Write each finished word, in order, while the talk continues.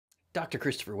Dr.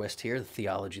 Christopher West here, the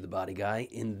Theology of the Body guy.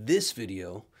 In this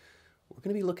video, we're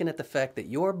going to be looking at the fact that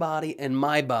your body and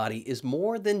my body is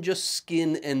more than just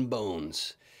skin and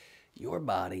bones. Your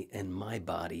body and my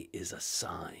body is a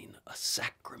sign, a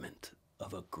sacrament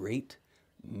of a great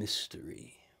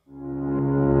mystery.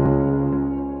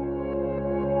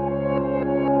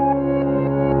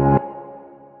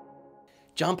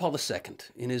 John Paul II,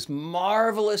 in his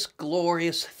marvelous,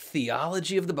 glorious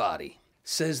Theology of the Body,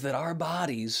 says that our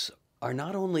bodies are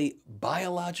not only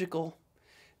biological,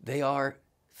 they are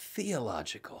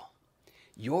theological.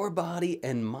 Your body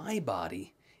and my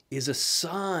body is a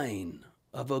sign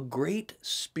of a great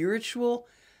spiritual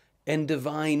and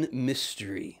divine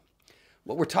mystery.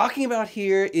 What we're talking about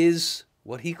here is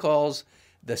what he calls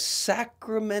the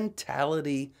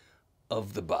sacramentality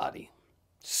of the body.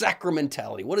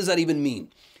 Sacramentality, what does that even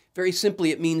mean? Very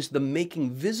simply, it means the making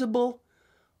visible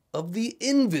of the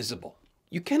invisible.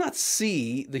 You cannot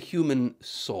see the human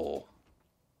soul.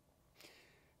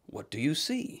 What do you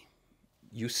see?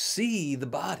 You see the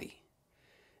body.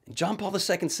 And John Paul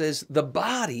II says the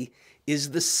body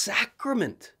is the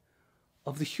sacrament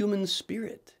of the human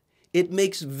spirit. It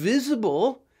makes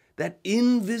visible that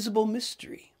invisible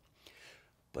mystery.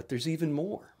 But there's even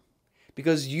more.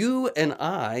 Because you and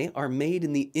I are made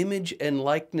in the image and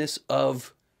likeness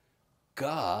of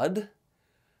God,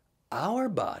 our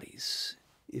bodies,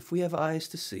 if we have eyes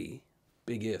to see,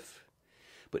 big if,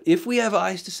 but if we have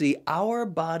eyes to see, our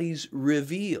bodies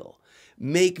reveal,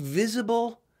 make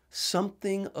visible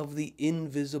something of the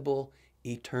invisible,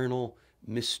 eternal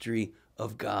mystery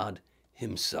of God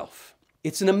Himself.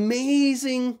 It's an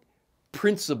amazing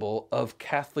principle of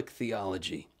Catholic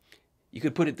theology. You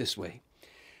could put it this way.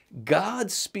 God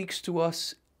speaks to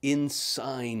us in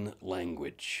sign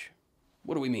language.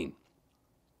 What do we mean?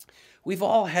 We've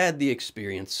all had the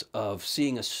experience of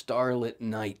seeing a starlit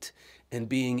night and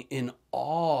being in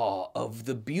awe of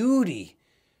the beauty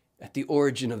at the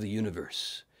origin of the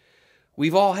universe.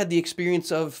 We've all had the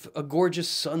experience of a gorgeous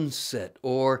sunset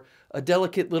or a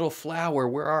delicate little flower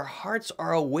where our hearts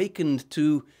are awakened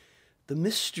to the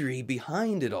mystery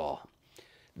behind it all.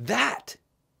 That,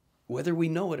 whether we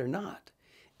know it or not,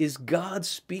 is God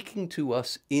speaking to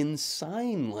us in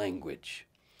sign language.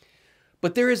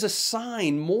 But there is a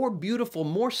sign more beautiful,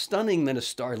 more stunning than a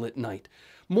starlit night,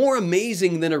 more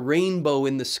amazing than a rainbow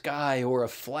in the sky or a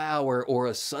flower or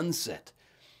a sunset.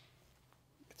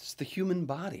 It's the human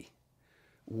body.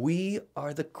 We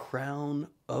are the crown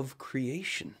of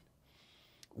creation.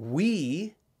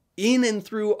 We, in and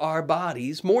through our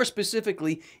bodies, more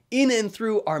specifically, in and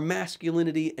through our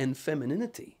masculinity and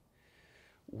femininity,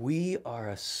 we are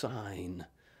a sign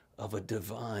of a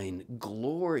divine,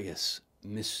 glorious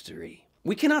mystery.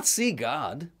 We cannot see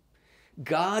God.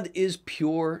 God is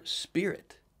pure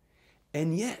spirit.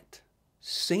 And yet,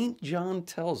 St. John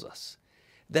tells us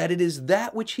that it is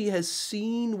that which he has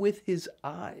seen with his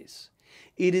eyes.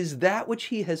 It is that which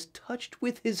he has touched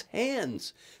with his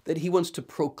hands that he wants to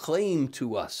proclaim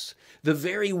to us. The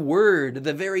very word,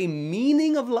 the very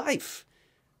meaning of life.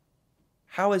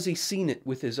 How has he seen it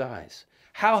with his eyes?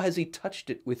 How has he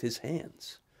touched it with his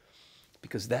hands?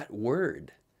 Because that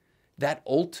word, that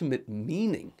ultimate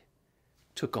meaning,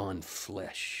 took on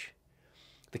flesh.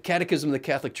 The Catechism of the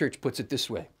Catholic Church puts it this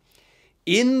way.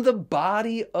 In the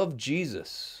body of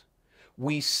Jesus,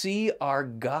 we see our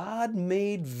God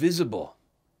made visible,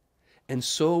 and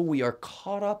so we are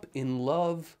caught up in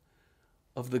love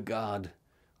of the God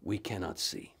we cannot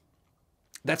see.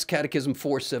 That's Catechism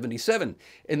 477.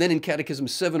 And then in Catechism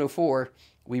 704,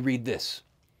 we read this.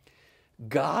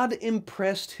 God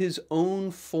impressed his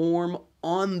own form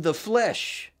on the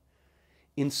flesh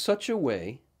in such a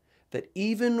way that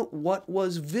even what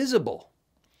was visible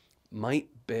might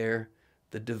bear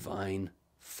the divine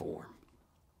form.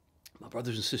 My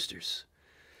brothers and sisters,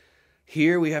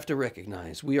 here we have to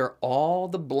recognize we are all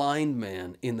the blind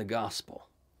man in the gospel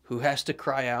who has to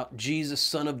cry out, Jesus,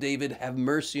 Son of David, have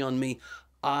mercy on me.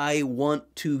 I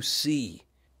want to see.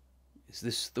 Is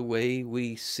this the way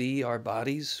we see our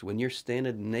bodies when you're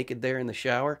standing naked there in the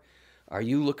shower? Are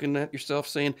you looking at yourself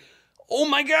saying, oh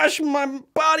my gosh, my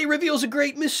body reveals a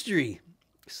great mystery?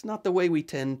 It's not the way we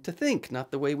tend to think, not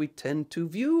the way we tend to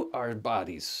view our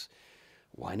bodies.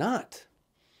 Why not?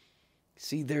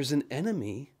 See, there's an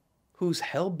enemy who's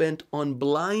hell-bent on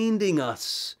blinding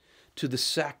us to the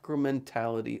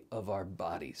sacramentality of our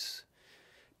bodies.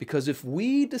 Because if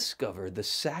we discover the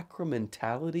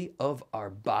sacramentality of our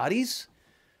bodies,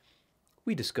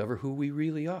 we discover who we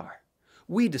really are.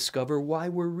 We discover why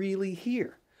we're really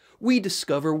here. We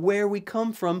discover where we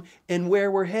come from and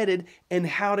where we're headed and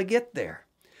how to get there.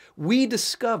 we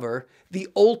discover the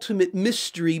ultimate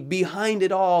mystery behind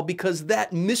it all, because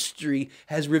that mystery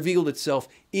has revealed itself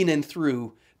in and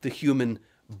through the human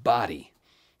body.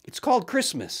 It's called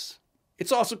Christmas.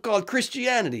 It's also called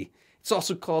Christianity. It's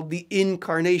also called the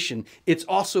Incarnation. It's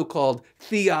also called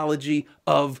Theology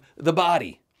of the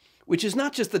Body, which is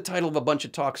not just the title of a bunch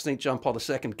of talks St. John Paul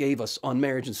II gave us on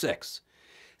marriage and sex.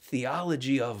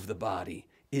 Theology of the body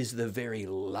is the very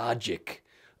logic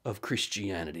of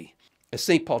Christianity. As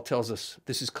St. Paul tells us,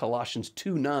 this is Colossians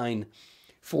 2:9,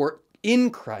 for in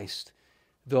Christ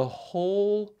the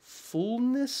whole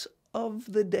fullness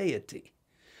of the deity,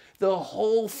 the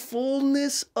whole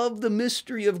fullness of the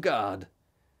mystery of God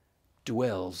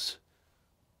dwells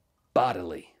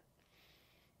bodily.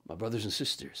 My brothers and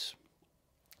sisters,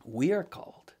 we are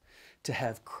called to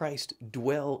have Christ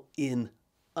dwell in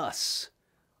us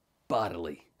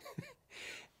bodily.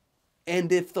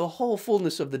 And if the whole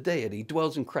fullness of the deity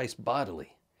dwells in Christ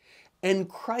bodily, and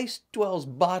Christ dwells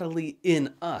bodily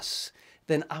in us,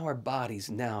 then our bodies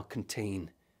now contain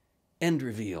and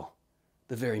reveal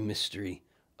the very mystery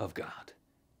of God.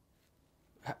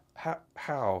 How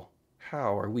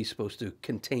are we supposed to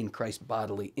contain Christ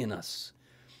bodily in us?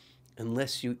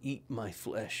 Unless you eat my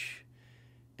flesh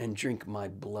and drink my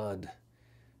blood,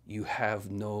 you have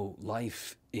no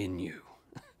life in you.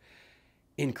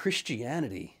 In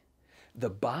Christianity, the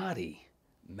body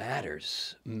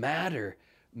matters. Matter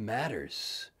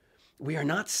matters. We are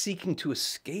not seeking to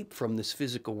escape from this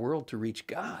physical world to reach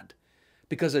God.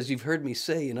 Because as you've heard me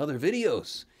say in other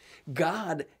videos,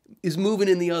 God is moving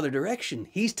in the other direction.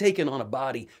 He's taken on a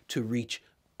body to reach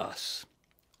us.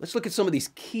 Let's look at some of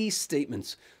these key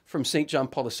statements from St. John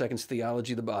Paul II's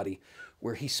Theology of the Body,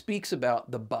 where he speaks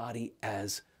about the body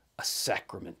as a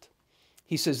sacrament.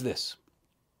 He says this: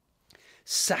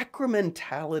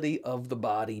 sacramentality of the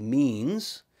body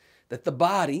means that the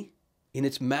body, in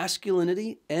its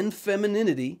masculinity and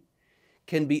femininity,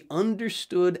 can be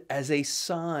understood as a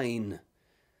sign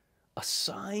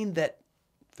that,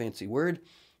 fancy word,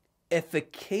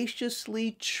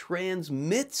 efficaciously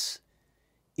transmits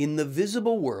in the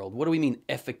visible world. What do we mean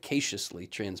efficaciously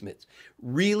transmits?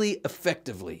 Really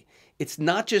effectively. It's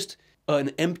not just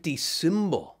an empty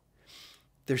symbol.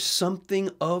 There's something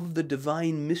of the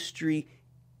divine mystery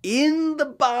in the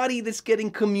body that's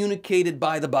getting communicated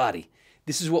by the body.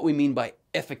 This is what we mean by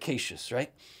efficacious,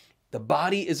 right? The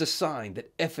body is a sign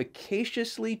that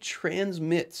efficaciously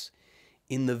transmits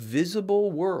in the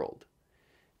visible world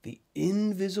the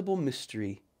invisible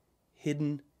mystery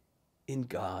hidden in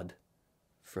God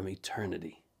from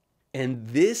eternity. And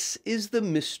this is the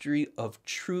mystery of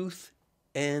truth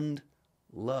and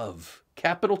love.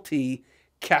 Capital T,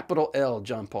 capital L,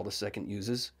 John Paul II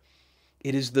uses.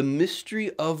 It is the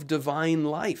mystery of divine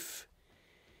life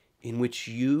in which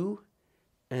you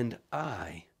and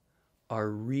I are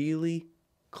really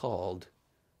called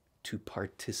to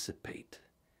participate.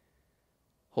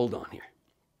 Hold on here.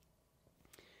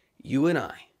 You and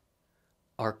I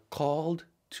are called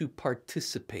to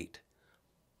participate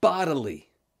bodily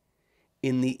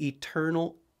in the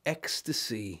eternal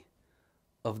ecstasy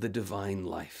of the divine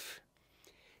life.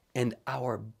 And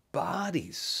our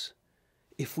bodies,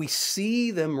 if we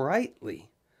see them rightly,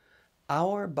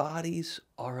 our bodies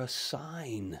are a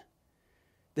sign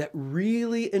that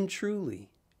really and truly,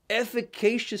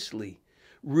 efficaciously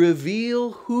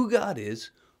reveal who God is,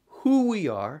 who we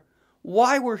are,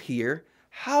 why we're here,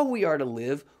 how we are to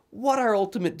live, what our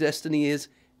ultimate destiny is,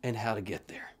 and how to get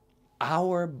there.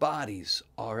 Our bodies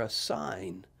are a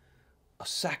sign, a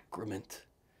sacrament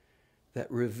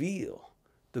that reveal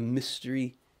the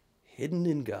mystery hidden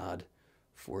in God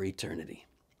for eternity.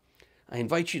 I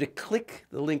invite you to click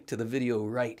the link to the video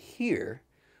right here,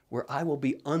 where I will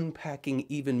be unpacking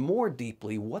even more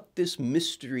deeply what this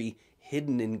mystery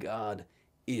hidden in God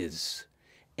is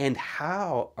and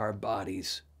how our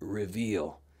bodies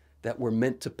reveal that we're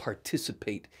meant to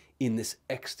participate in this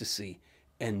ecstasy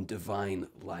and divine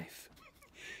life.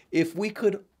 If we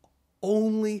could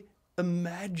only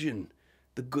imagine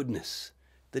the goodness,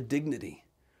 the dignity,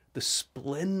 the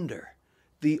splendor,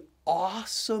 the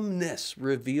awesomeness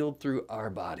revealed through our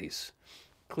bodies.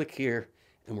 Click here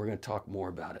and we're going to talk more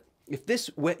about it. If this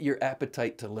whet your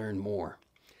appetite to learn more,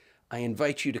 I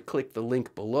invite you to click the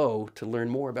link below to learn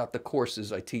more about the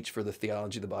courses I teach for the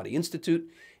Theology of the Body Institute,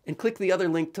 and click the other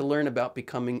link to learn about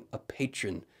becoming a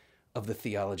patron of the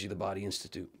Theology of the Body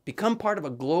Institute. Become part of a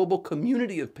global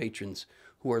community of patrons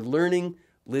who are learning,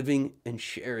 living, and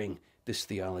sharing this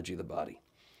theology of the body.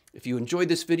 If you enjoyed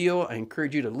this video, I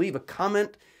encourage you to leave a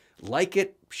comment, like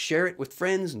it, share it with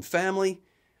friends and family,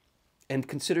 and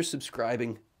consider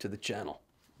subscribing to the channel.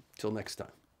 Till next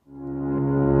time.